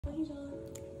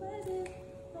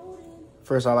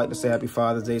First, I'd like to say Happy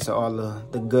Father's Day to all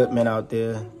the good men out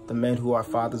there, the men who are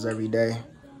fathers every day,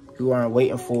 who aren't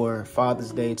waiting for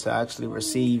Father's Day to actually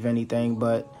receive anything,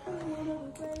 but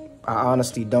I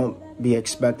honestly don't be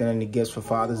expecting any gifts for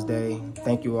Father's Day.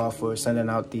 Thank you all for sending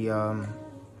out the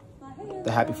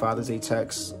Happy Father's Day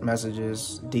text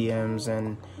messages, DMs,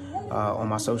 and on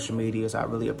my social medias. I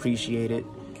really appreciate it.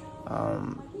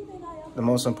 The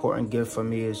most important gift for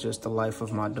me is just the life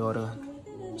of my daughter.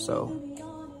 So,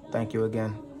 thank you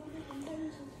again.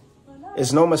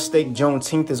 It's no mistake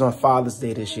Juneteenth is on Father's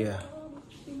Day this year.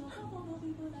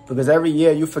 Because every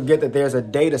year you forget that there's a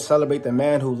day to celebrate the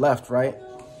man who left, right?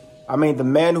 I mean, the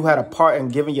man who had a part in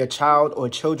giving your child or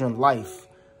children life.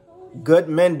 Good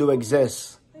men do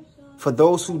exist. For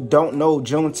those who don't know,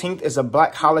 Juneteenth is a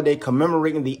black holiday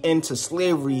commemorating the end to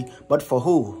slavery, but for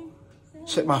who?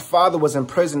 Shit, my father was in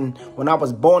prison when I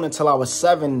was born until I was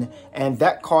 7, and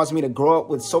that caused me to grow up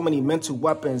with so many mental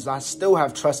weapons. I still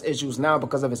have trust issues now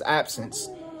because of his absence.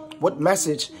 What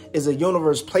message is the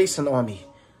universe placing on me?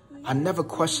 I never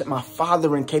questioned my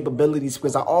fathering capabilities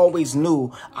because I always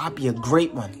knew I'd be a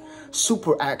great one.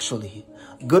 Super, actually.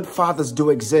 Good fathers do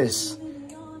exist.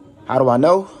 How do I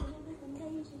know?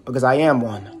 Because I am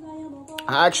one.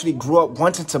 I actually grew up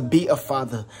wanting to be a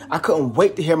father. I couldn't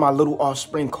wait to hear my little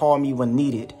offspring call me when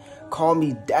needed. Call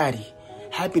me daddy.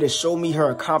 Happy to show me her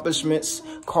accomplishments.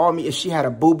 Call me if she had a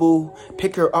boo-boo.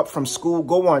 Pick her up from school.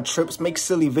 Go on trips. Make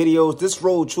silly videos. This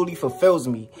role truly fulfills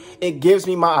me. It gives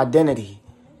me my identity.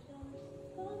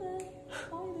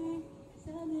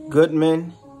 Good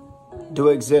men do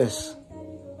exist.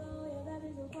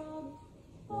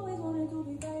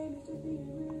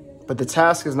 But the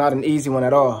task is not an easy one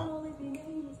at all.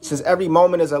 Since every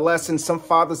moment is a lesson, some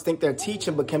fathers think they're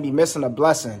teaching but can be missing a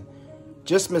blessing.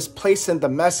 Just misplacing the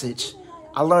message.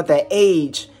 I learned that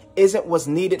age isn't what's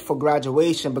needed for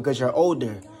graduation because you're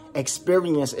older.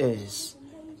 Experience is.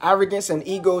 Arrogance and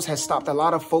egos has stopped a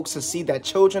lot of folks to see that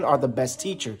children are the best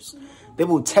teachers. They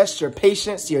will test your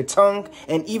patience, your tongue,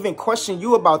 and even question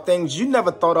you about things you never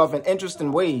thought of in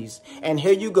interesting ways. And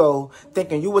here you go,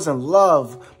 thinking you was in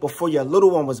love before your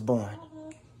little one was born.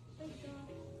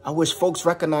 I wish folks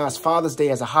recognize Father's Day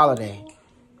as a holiday.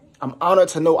 I'm honored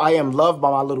to know I am loved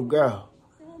by my little girl.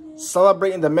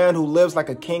 Celebrating the man who lives like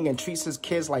a king and treats his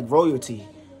kids like royalty.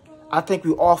 I think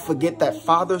we all forget that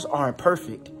fathers aren't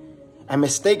perfect. And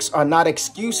mistakes are not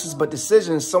excuses but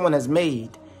decisions someone has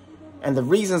made. And the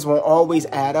reasons won't always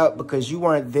add up because you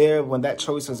weren't there when that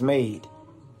choice was made.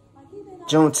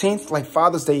 Juneteenth, like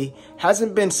Father's Day,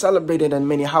 hasn't been celebrated in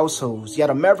many households, yet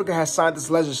America has signed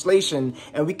this legislation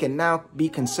and we can now be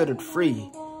considered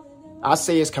free. I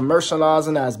say it's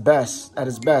commercializing at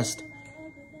its best.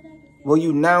 Will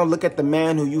you now look at the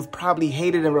man who you've probably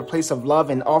hated in replace of love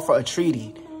and offer a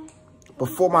treaty?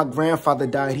 Before my grandfather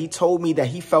died, he told me that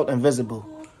he felt invisible.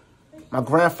 My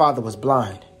grandfather was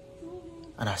blind,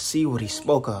 and I see what he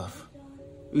spoke of.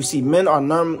 You see, men are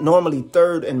normally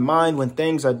third in mind when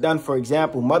things are done. For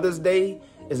example, Mother's Day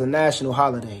is a national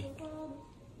holiday,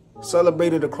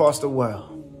 celebrated across the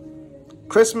world.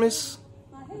 Christmas,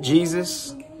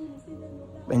 Jesus,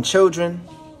 and children,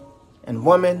 and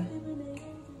women.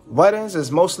 Weddings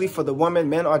is mostly for the women.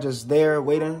 Men are just there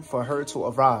waiting for her to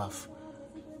arrive.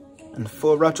 In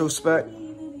full retrospect,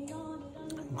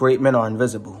 great men are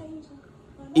invisible.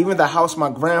 Even the house my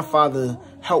grandfather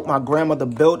helped my grandmother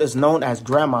build is known as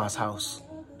Grandma's house.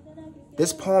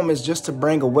 This poem is just to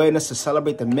bring awareness to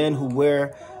celebrate the men who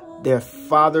wear their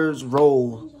father's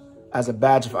role as a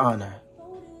badge of honor.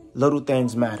 Little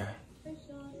things matter.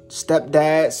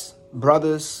 Stepdads,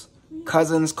 brothers,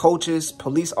 cousins, coaches,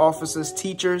 police officers,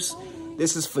 teachers,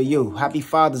 this is for you. Happy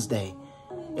Father's Day.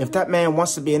 If that man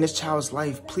wants to be in his child's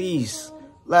life, please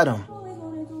let him.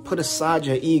 Put aside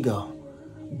your ego.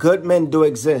 Good men do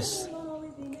exist.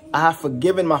 I have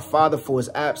forgiven my father for his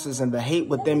absence and the hate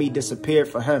within me disappeared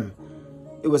for him.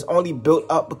 It was only built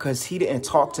up because he didn't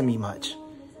talk to me much.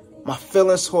 My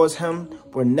feelings towards him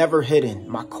were never hidden.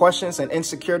 My questions and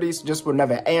insecurities just were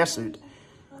never answered.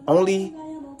 Only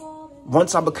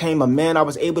once I became a man, I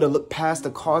was able to look past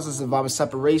the causes of our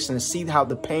separation and see how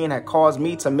the pain had caused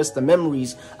me to miss the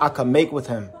memories I could make with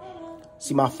him.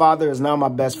 See, my father is now my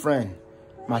best friend,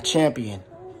 my champion,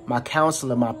 my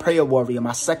counselor, my prayer warrior,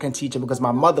 my second teacher because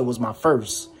my mother was my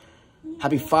first.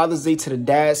 Happy Father's Day to the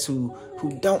dads who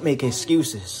don't make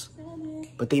excuses,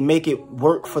 but they make it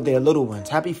work for their little ones.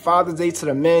 Happy Father's Day to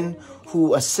the men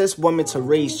who assist women to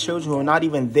raise children who are not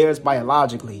even theirs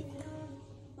biologically.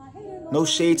 No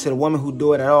shade to the women who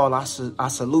do it at all. I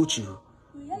salute you.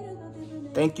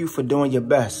 Thank you for doing your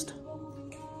best.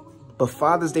 But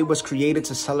Father's Day was created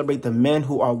to celebrate the men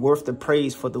who are worth the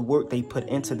praise for the work they put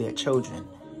into their children.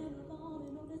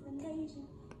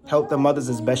 Help the mothers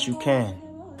as best you can,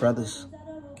 brothers.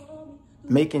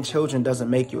 Making children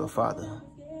doesn't make you a father.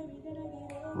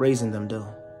 Raising them do.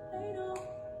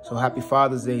 So happy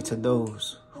Father's Day to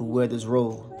those who wear this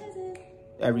role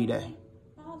every day.